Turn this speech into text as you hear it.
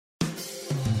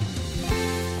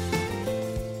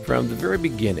From the very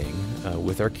beginning,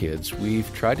 with our kids,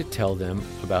 we've tried to tell them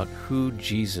about who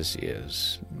Jesus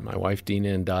is. My wife Dina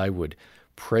and I would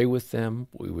pray with them.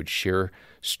 We would share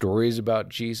stories about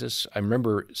Jesus. I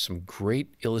remember some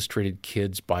great illustrated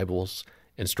kids' Bibles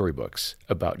and storybooks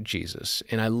about Jesus.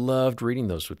 And I loved reading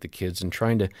those with the kids and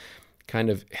trying to kind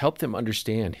of help them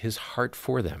understand his heart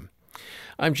for them.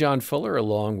 I'm John Fuller,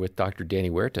 along with Dr. Danny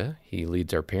Huerta. He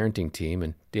leads our parenting team.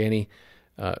 And Danny,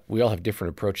 we all have different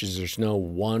approaches. There's no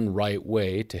one right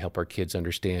way to help our kids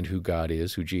understand who God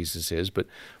is, who Jesus is. But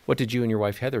what did you and your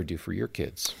wife Heather do for your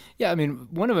kids? Yeah, I mean,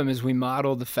 one of them is we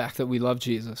modeled the fact that we love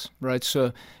Jesus, right?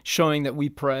 So showing that we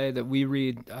pray, that we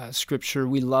read Scripture,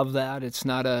 we love that. It's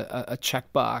not a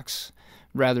checkbox.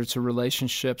 Rather, it's a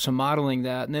relationship. So modeling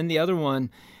that. And then the other one,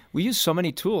 we use so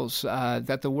many tools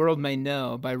that the world may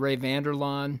know by Ray Vander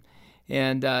Laan.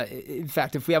 And in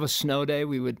fact, if we have a snow day,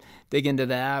 we would dig into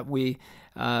that. We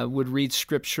would read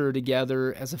Scripture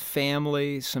together as a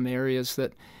family, some areas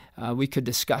that we could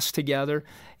discuss together.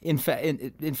 In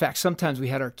fact, sometimes we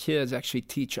had our kids actually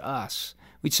teach us.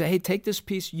 We'd say, hey, take this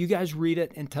piece, you guys read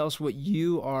it, and tell us what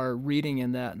you are reading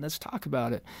in that, and let's talk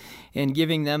about it. And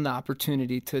giving them the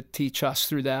opportunity to teach us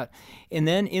through that. And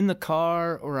then in the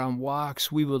car or on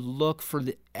walks, we would look for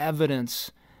the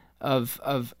evidence of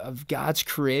God's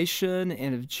creation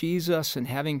and of Jesus, and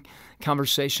having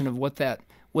conversation of what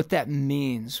that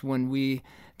means when we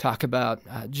talk about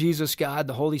Jesus, God,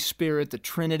 the Holy Spirit, the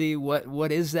Trinity.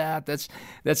 What is that?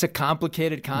 That's a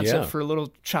complicated concept for a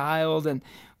little child, and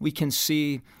we can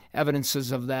see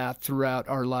evidences of that throughout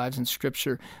our lives in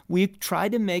Scripture. We try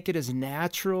to make it as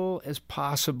natural as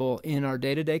possible in our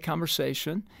day-to-day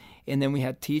conversation, and then we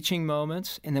had teaching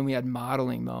moments, and then we had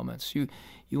modeling moments. You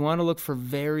want to look for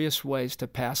various ways to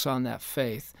pass on that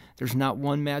faith. There's not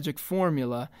one magic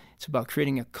formula. It's about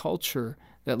creating a culture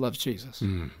that loves Jesus.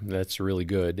 That's really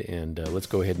good. And let's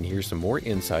go ahead and hear some more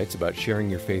insights about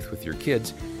sharing your faith with your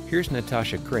kids. Here's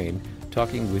Natasha Crane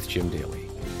talking with Jim Daly.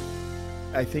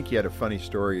 I think you had a funny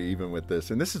story even with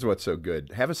this, and this is what's so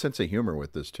good. Have a sense of humor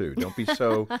with this, too. Don't be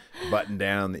so buttoned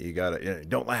down that you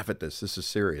don't laugh at this. This is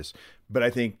serious. But I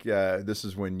think this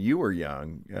is when you were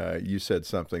young, you said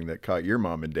something that caught your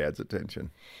mom and dad's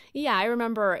attention. Yeah, I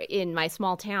remember in my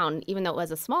small town, even though it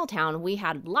was a small town, we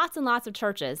had lots and lots of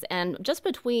churches. And just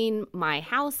between my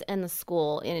house and the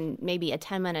school, in maybe a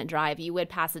 10-minute drive, you would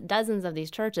pass dozens of these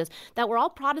churches that were all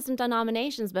Protestant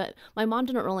denominations, but my mom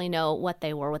didn't really know what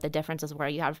they were, what the differences were.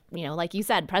 You have, like you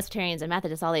said, Presbyterians and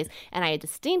Methodists, all these. And I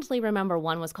distinctly remember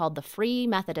one was called the Free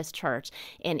Methodist Church.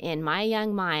 And in my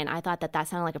young mind, I thought that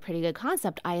sounded like a pretty good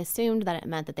concept. I assumed that it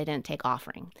meant that they didn't take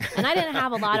offering. And I didn't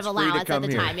have a lot of allowance at the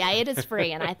time. Yeah, it is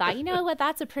free. And I thought, you know what,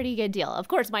 that's a pretty good deal. Of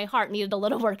course, my heart needed a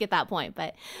little work at that point,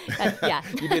 but yeah.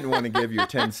 You didn't want to give your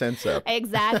 10 cents up.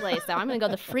 Exactly. So I'm going to go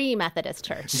to the Free Methodist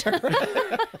Church.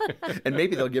 And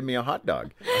maybe they'll give me a hot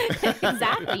dog.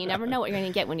 Exactly. You never know what you're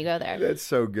going to get when you go there. That's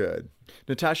so good.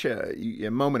 Natasha, a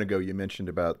moment ago you mentioned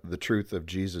about the truth of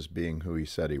Jesus being who he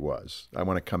said he was. I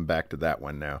want to come back to that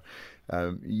one now.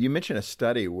 You mentioned a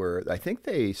study where I think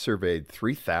they surveyed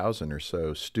 3,000 or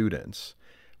so students.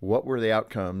 What were the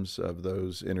outcomes of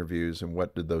those interviews, and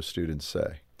what did those students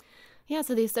say? Yeah,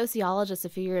 so these sociologists a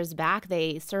few years back,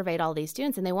 they surveyed all these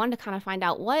students, and they wanted to kind of find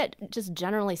out what, just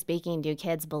generally speaking, do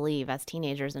kids believe as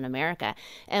teenagers in America.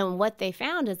 And what they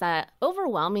found is that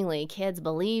overwhelmingly kids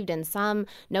believed in some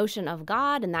notion of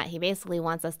God, and that he basically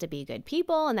wants us to be good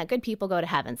people, and that good people go to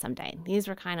heaven someday. These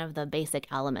were kind of the basic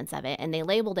elements of it, and they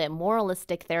labeled it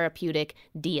moralistic therapeutic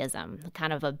deism,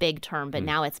 kind of a big term, but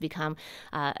now it's become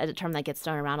a term that gets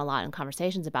thrown around a lot in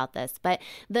conversations about this. But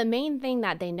the main thing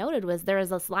that they noted was there is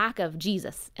this lack of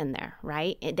Jesus in there,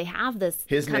 right? They have this.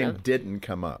 His name didn't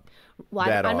come up.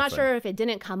 Well, I'm not sure if it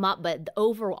didn't come up, but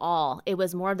overall, it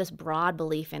was more of this broad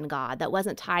belief in God that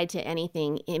wasn't tied to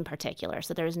anything in particular.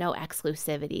 So there's no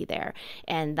exclusivity there.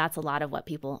 And that's a lot of what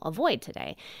people avoid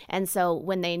today. And so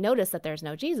when they notice that there's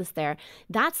no Jesus there,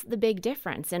 that's the big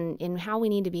difference in how we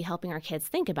need to be helping our kids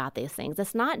think about these things.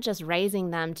 It's not just raising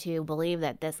them to believe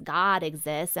that this God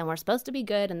exists and we're supposed to be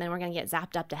good and then we're going to get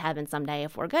zapped up to heaven someday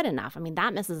if we're good enough. I mean,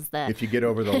 that misses if you get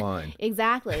over the line.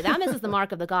 Exactly. That misses the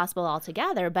mark of the gospel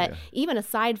altogether. But even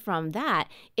aside from that,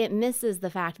 it misses the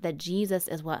fact that Jesus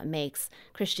is what makes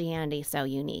Christianity so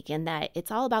unique, and that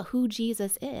it's all about who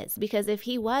Jesus is. Because if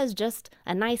he was just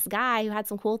a nice guy who had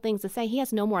some cool things to say, he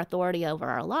has no more authority over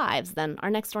our lives than our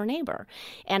next door neighbor.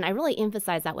 And I really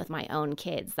emphasize that with my own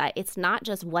kids, that it's not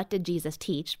just what did Jesus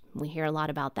teach, we hear a lot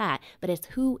about that, but it's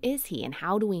who is he and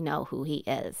how do we know who he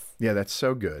is? Yeah, that's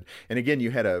so good. And again,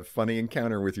 you had a funny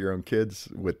encounter with your own kids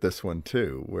with this one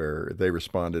too, where they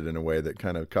responded in a way that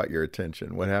kind of caught your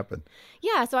attention. What happened?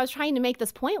 Yeah, so I was trying to make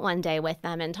this point one day with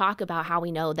them and talk about how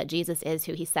we know that Jesus is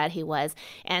who he said he was.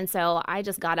 And so I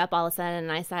just got up all of a sudden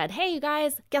and I said, hey, you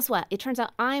guys, guess what? It turns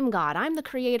out I'm God. I'm the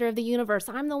creator of the universe.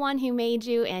 I'm the one who made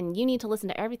you, and you need to listen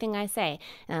to everything I say.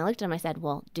 And I looked at him, I said,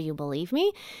 well, do you believe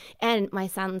me? And my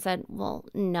son said, well,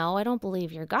 no, I don't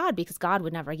believe you're God, because God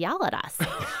would never yell at us.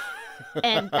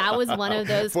 And that was one of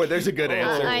those... Boy, there's a good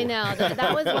answer. I know.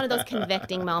 That was one of those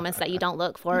convicting moments that you don't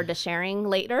look forward to sharing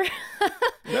later.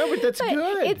 No, but that's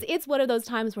good. It's one of those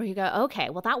times where you go,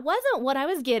 okay, well, that wasn't what I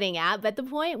was getting at, but the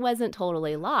point wasn't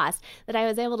totally lost, that I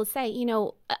was able to say, you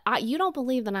don't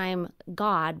believe that I'm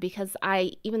God, because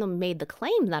I, even though made the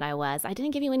claim that I was, I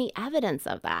didn't give you any evidence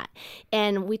of that.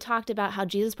 And we talked about how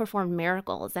Jesus performed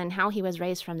miracles and how he was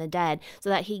raised from the dead, so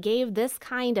that he gave this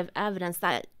kind of evidence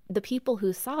that the people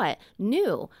who saw it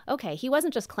knew, okay, he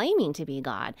wasn't just claiming to be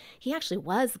God. He actually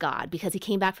was God, because he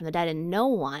came back from the dead, and no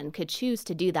one could choose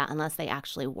to do that unless they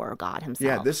actually were God himself.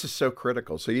 Yeah, this is so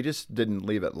critical. So you just didn't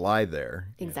leave it lie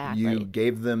there. Exactly. You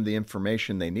gave them the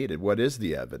information they needed. What is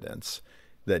the evidence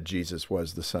that Jesus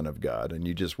was the Son of God? And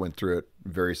you just went through it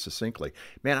very succinctly.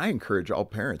 Man, I encourage all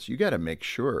parents, you got to make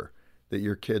sure that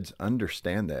your kids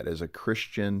understand that. As a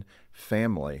Christian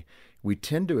family, we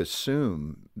tend to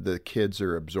assume the kids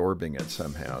are absorbing it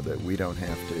somehow, that we don't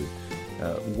have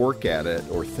to work at it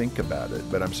or think about it.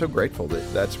 But I'm so grateful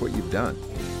that that's what you've done.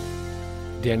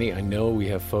 Danny, I know we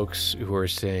have folks who are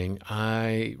saying,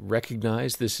 I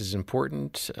recognize this is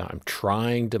important. I'm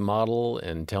trying to model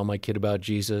and tell my kid about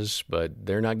Jesus, but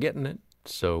they're not getting it.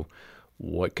 So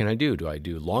what can I do? Do I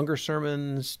do longer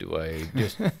sermons? Do I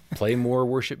just play more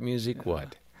worship music?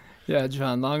 What? Yeah,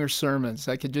 John, longer sermons.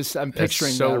 I'm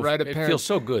picturing that, right? It feels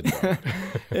so good, though.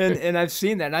 and I've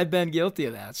seen that, and I've been guilty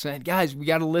of that, saying, guys, we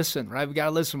got to listen, right? We got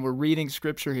to listen. We're reading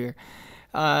Scripture here.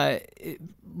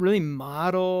 Really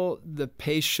model the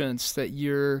patience that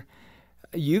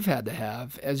you've had to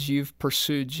have as you've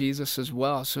pursued Jesus as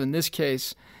well. So in this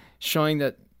case, showing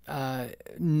that,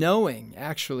 knowing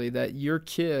actually that your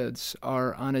kids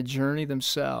are on a journey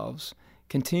themselves,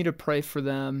 continue to pray for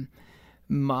them,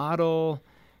 model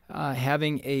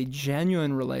having a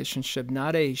genuine relationship,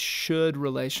 not a should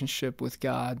relationship with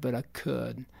God, but a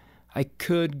could. I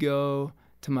could go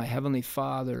to my Heavenly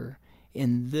Father,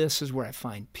 and this is where I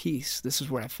find peace. This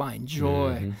is where I find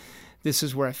joy. Mm-hmm. This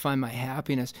is where I find my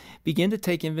happiness. Begin to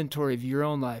take inventory of your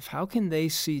own life. How can they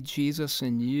see Jesus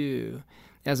in you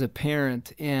as a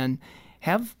parent, and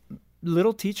have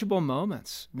little teachable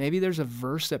moments? Maybe there's a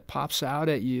verse that pops out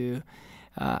at you.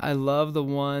 I love the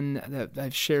one that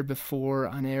I've shared before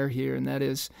on air here, and that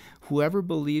is, whoever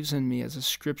believes in me, as the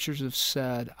Scriptures have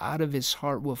said, out of his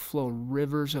heart will flow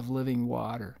rivers of living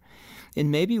water.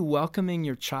 And maybe welcoming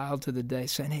your child to the day,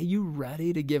 saying, hey, you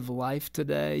ready to give life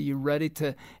today? You ready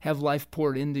to have life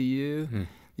poured into you?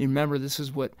 You remember, this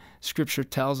is what Scripture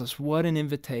tells us. What an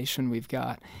invitation we've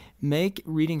got. Make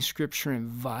reading Scripture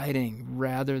inviting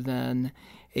rather than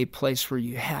a place where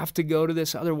you have to go to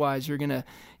this. Otherwise,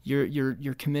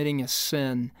 you're committing a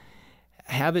sin.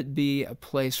 Have it be a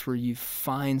place where you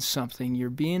find something. You're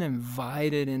being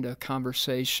invited into a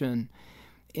conversation,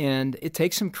 and it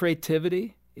takes some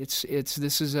creativity. This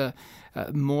is a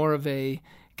more of a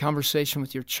conversation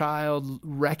with your child.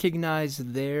 Recognize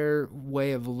their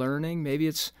way of learning. Maybe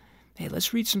it's, hey,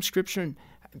 let's read some Scripture, and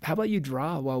how about you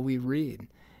draw while we read?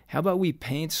 How about we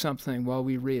paint something while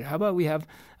we read? How about we have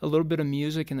a little bit of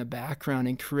music in the background,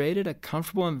 and created a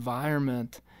comfortable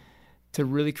environment to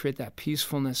really create that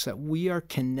peacefulness that we are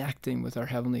connecting with our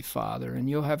Heavenly Father. And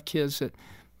you'll have kids that,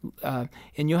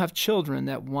 and you'll have children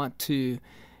that want to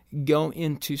go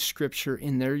into Scripture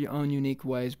in their own unique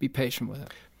ways. Be patient with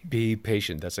it. Be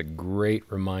patient. That's a great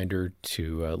reminder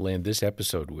to land this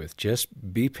episode with.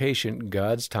 Just be patient.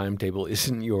 God's timetable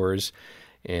isn't yours,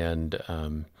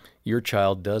 and your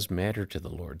child does matter to the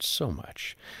Lord so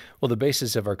much. Well, the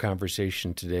basis of our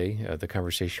conversation today, the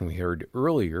conversation we heard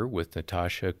earlier with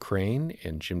Natasha Crane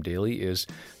and Jim Daly, is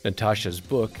Natasha's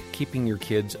book, Keeping Your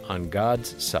Kids on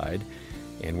God's Side,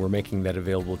 and we're making that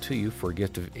available to you for a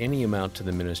gift of any amount to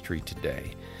the ministry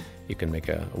today. You can make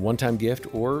a one-time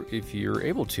gift, or if you're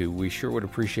able to, we sure would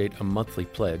appreciate a monthly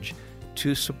pledge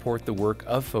to support the work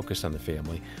of Focus on the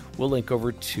Family. We'll link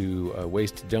over to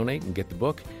ways to donate and get the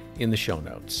book in the show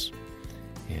notes.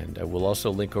 And we'll also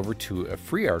link over to a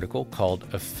free article called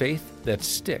A Faith That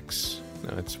Sticks.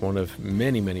 Now, it's one of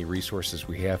many, many resources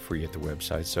we have for you at the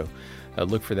website, so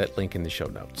look for that link in the show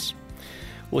notes.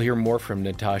 We'll hear more from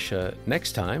Natasha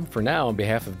next time. For now, on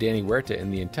behalf of Danny Huerta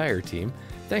and the entire team,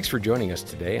 thanks for joining us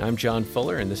today. I'm John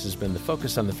Fuller, and this has been the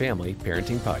Focus on the Family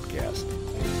Parenting Podcast.